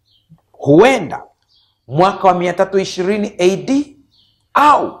 Huenda mwaka wa 320 AD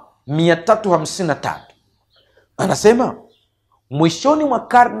au 353. Anasema mwishoni mwa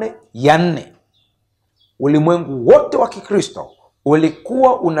karne ya 4 ulimwengu wote wa Kikristo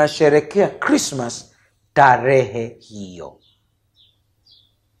ulikuwa unasherekea Kris-Mass tarehe hiyo.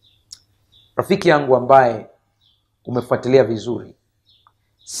 Rafiki yangu ambaye umefuatilia vizuri,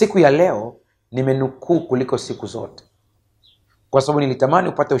 siku ya leo nimenukuu kuliko siku zote, kwa sababu nilitamani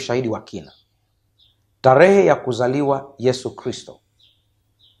upate ushahidi wa kina. Tarehe ya kuzaliwa Yesu Kristo,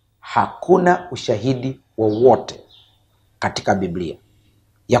 hakuna ushahidi wowote katika Biblia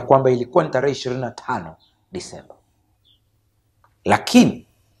ya kwamba ilikuwa ni tarehe 25 Disemba. Lakini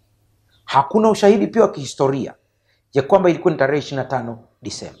hakuna ushahidi pia wa kihistoria ya kwamba ilikuwa ni tarehe 25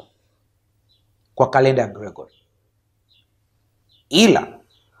 Disemba kwa kalenda ya Gregory. Ila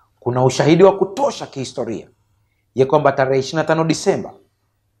kuna ushahidi wa kutosha kihistoria ya kwamba tarehe 25 Disemba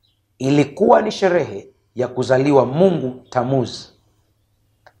ilikuwa ni sherehe ya kuzaliwa Mungu Tamuzi,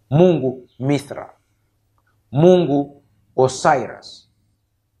 Mungu Mithra, Mungu Osiris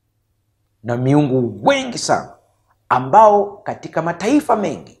na miungu wengi sana ambao katika mataifa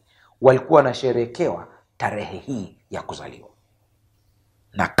mengi walikuwa wanasherehekewa tarehe hii ya kuzaliwa.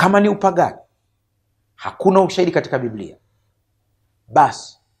 Na kama ni upagani, hakuna ushahidi katika Biblia,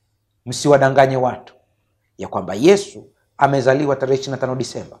 basi msiwadanganye watu ya kwamba Yesu amezaliwa tarehe 25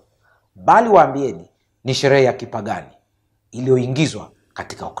 Disemba, bali waambieni ni sherehe ya kipagani iliyoingizwa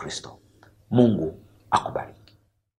katika Ukristo. Mungu akubariki.